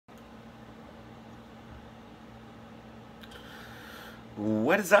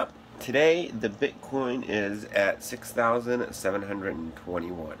What is up? Today the Bitcoin is at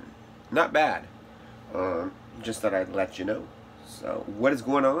 6,721. Not bad. Just thought I'd let you know. So what is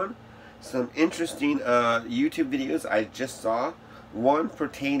going on? Some interesting YouTube videos I just saw. One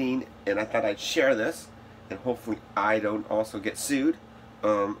pertaining, and I thought I'd share this, and hopefully I don't also get sued.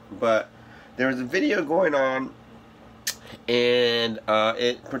 But there was a video going on, and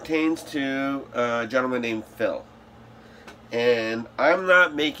it pertains to a gentleman named Phil. And I'm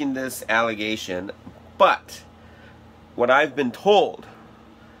not making this allegation, but what I've been told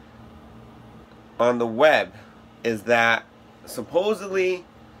on the web is that supposedly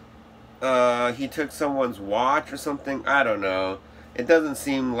he took someone's watch or something. I don't know. It doesn't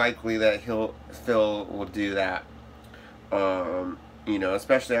seem likely that Phil will do that. You know,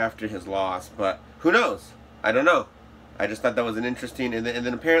 especially after his loss. But who knows? I don't know. I just thought that was an interesting. And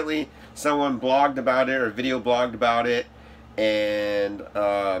then apparently someone blogged about it or video blogged about it. And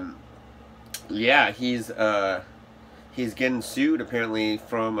yeah, he's getting sued apparently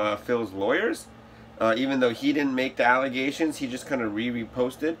from Phil's lawyers. Even though he didn't make the allegations, he just kind of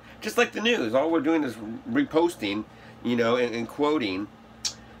reposted, just like the news. All we're doing is reposting, you know, and quoting.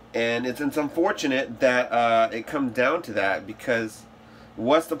 And it's unfortunate that it comes down to that, because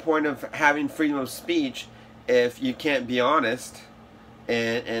what's the point of having freedom of speech if you can't be honest?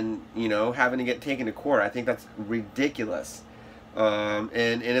 And you know, having to get taken to court. I think that's ridiculous. And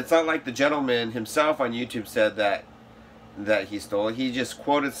it's not like the gentleman himself on YouTube said that he stole it. He just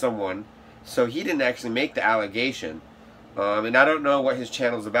quoted someone, so he didn't actually make the allegation. And I don't know what his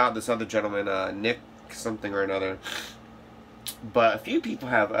channel's about. This other gentleman, Nick something or another, but a few people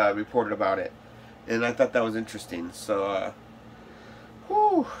have reported about it, and I thought that was interesting. So,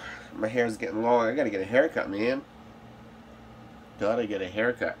 whew, my hair's getting long. I gotta get a haircut, man. Gotta get a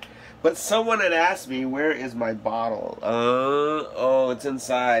haircut. But someone had asked me, where is my bottle? Oh, it's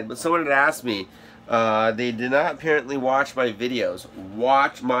inside. But someone had asked me, they did not apparently watch my videos.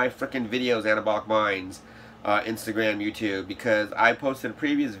 Watch my freaking videos, Anabolic Minds, Instagram, YouTube, because I posted a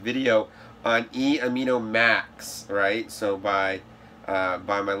previous video on E-Amino Max, right? So by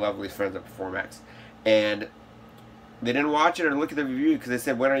my lovely friends at Performax. And they didn't watch it or look at the review because they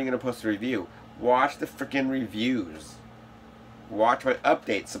said, when are you going to post a review? Watch the freaking reviews. Watch my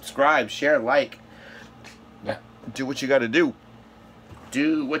updates, subscribe, share, like. Do what you gotta do.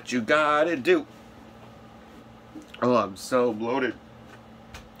 Do what you gotta do. Oh, I'm so bloated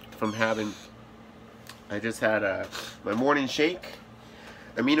from having, I just had my morning shake,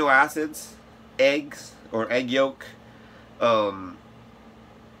 amino acids, eggs, or egg yolk,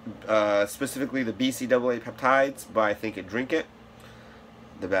 specifically the BCAA peptides by Think It Drink It.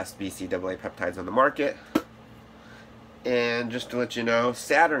 The best BCAA peptides on the market. And just to let you know,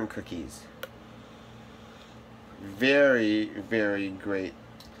 Saturn cookies. Very, very great.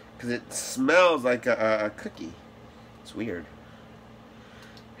 Because it smells like a cookie. It's weird.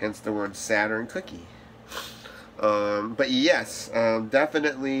 Hence the word Saturn cookie. But yes,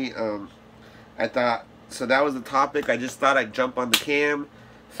 definitely, I thought, so that was the topic. I just thought I'd jump on the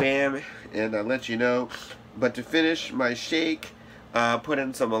fam, and let you know. But to finish my shake, put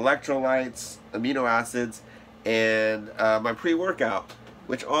in some electrolytes, amino acids, and my pre-workout,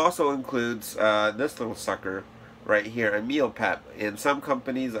 which also includes this little sucker right here, a meal pep. And some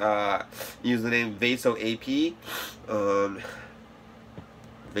companies use the name Vaso AP,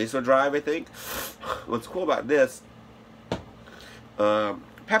 Vaso Drive, I think. What's cool about this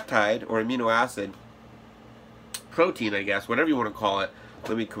peptide or amino acid, protein, I guess, whatever you want to call it.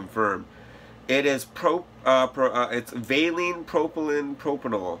 Let me confirm. It is it's valine, propylene,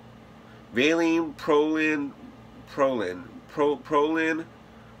 propanol. Valine, prolin, prolin,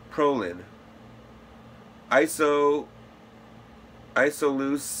 isoleucine,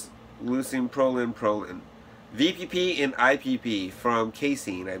 prolin, VPP and IPP from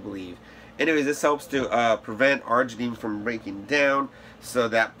casein, I believe. Anyways, this helps to prevent arginine from breaking down, so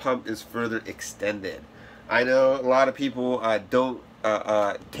that pump is further extended. I know a lot of people don't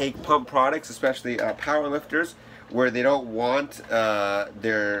take pump products, especially power lifters, where they don't want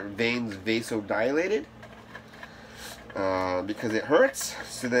their veins vasodilated because it hurts.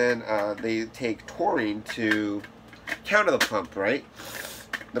 So then they take taurine to counter the pump, right?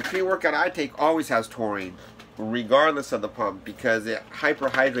 The pre-workout I take always has taurine, regardless of the pump, because it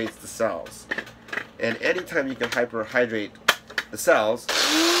hyperhydrates the cells. And anytime you can hyperhydrate the cells,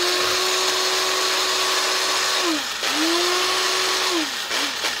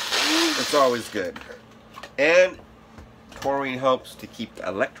 it's always good. And taurine helps to keep the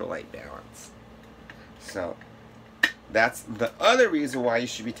electrolyte balance. So that's the other reason why you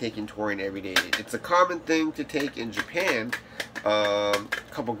should be taking taurine every day. It's a common thing to take in Japan, a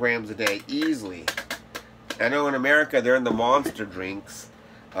couple grams a day easily. I know in America they're in the Monster drinks.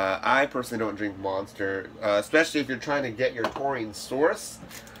 I personally don't drink Monster, especially if you're trying to get your taurine source.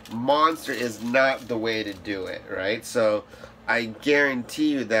 Monster is not the way to do it, right? So I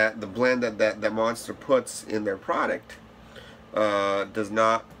guarantee you that the blend that Monster puts in their product does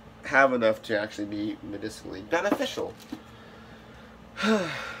not have enough to actually be medicinally beneficial.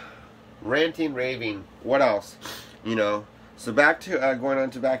 Ranting, raving. What else? You know. So back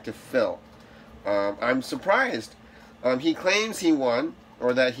to back to Phil. I'm surprised. He claims he won,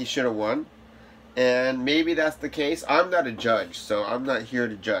 or that he should have won, and maybe that's the case. I'm not a judge, so I'm not here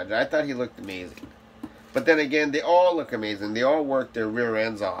to judge. I thought he looked amazing, but then again, they all look amazing. They all work their rear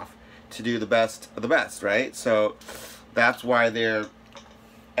ends off to do the best of the best, right? So that's why they're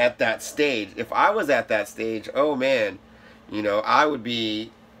at that stage. If I was at that stage, oh man, you know, I would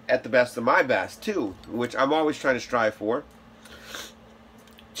be at the best of my best too, which I'm always trying to strive for.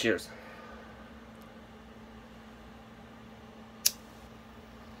 Cheers.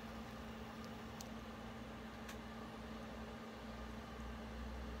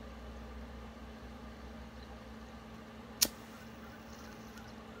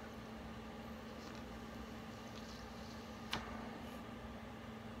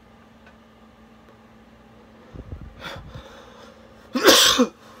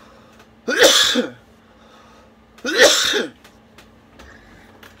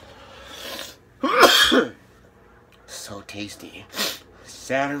 So tasty.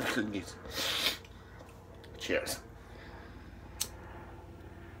 Saturn cookies. Cheers.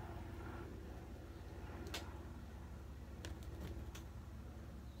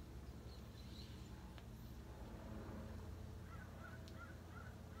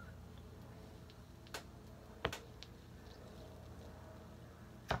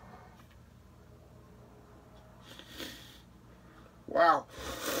 Wow.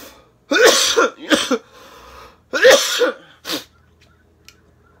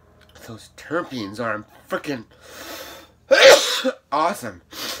 Those terpenes are freaking awesome.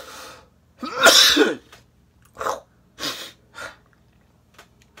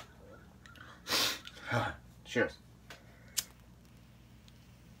 Cheers.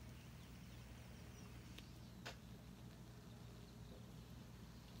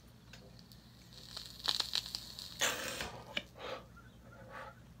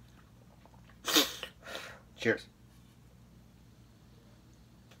 Cheers.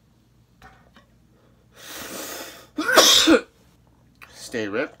 Stay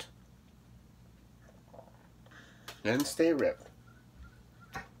ripped. And stay ripped.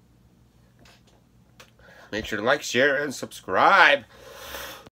 Make sure to like, share, and subscribe.